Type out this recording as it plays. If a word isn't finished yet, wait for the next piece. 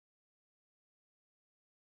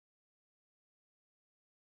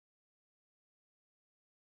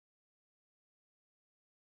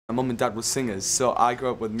My mum and dad were singers, so I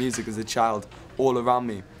grew up with music as a child all around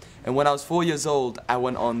me. And when I was 4 years old, I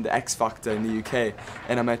went on the X Factor in the UK,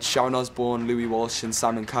 and I met Sharon Osbourne, Louis Walsh and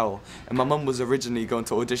Simon Cowell. And my mum was originally going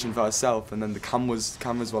to audition for herself, and then the cameras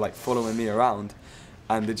were like following me around,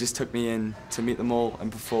 and they just took me in to meet them all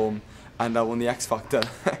and perform, and I won the X Factor.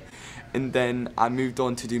 And then I moved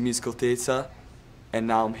on to do musical theatre, and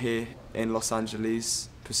now I'm here in Los Angeles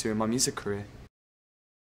pursuing my music career.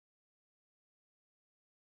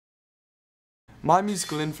 My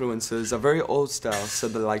musical influences are very old style, so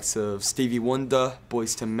the likes of Stevie Wonder,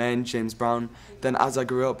 Boyz II Men, James Brown. Then as I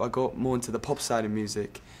grew up, I got more into the pop side of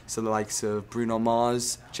music, so the likes of Bruno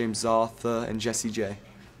Mars, James Arthur and Jessie J.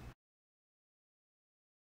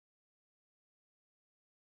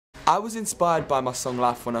 I was inspired by my song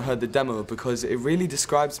Laugh when I heard the demo because it really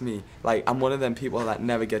describes me. Like, I'm one of them people that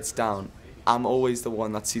never gets down. I'm always the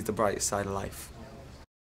one that sees the bright side of life.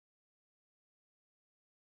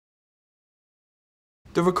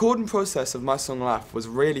 The recording process of my song Laugh was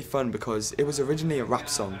really fun because it was originally a rap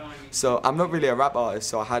song. So I'm not really a rap artist,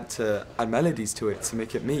 so I had to add melodies to it to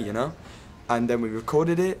make it me, you know? And then we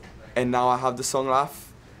recorded it, and now I have the song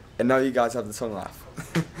Laugh, and now you guys have the song Laugh.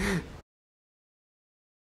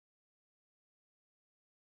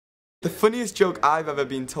 The funniest joke I've ever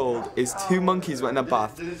been told is two monkeys went in a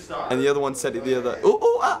bath, and the other one said to the other, "Ooh,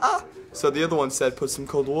 ooh, ah, ah." So the other one said, "Put some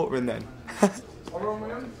cold water in then."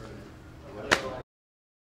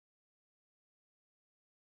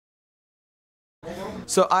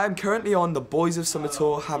 So I am currently on the Boys of Summer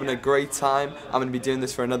tour, having a great time. I'm going to be doing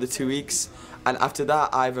this for another 2 weeks. And after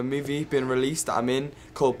that, I have a movie being released that I'm in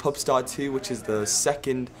called Pub Star 2, which is the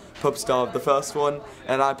second pub star of the first one.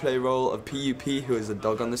 And I play a role of PUP, who is a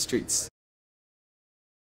dog on the streets.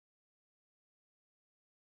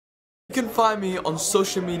 You can find me on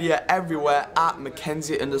social media everywhere at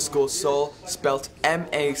Mackenzie_Soul, spelt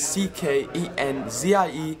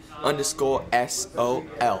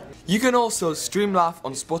MACKENZIE_SOL. You can also stream Laugh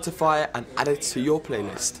on Spotify and add it to your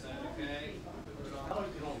playlist.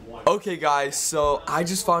 Okay guys, so I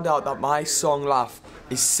just found out that my song Laugh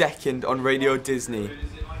is second on Radio Disney.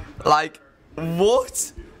 Like,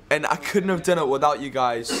 what? And I couldn't have done it without you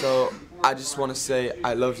guys, so I just want to say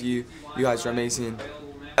I love you. You guys are amazing.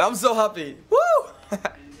 And I'm so happy. Woo!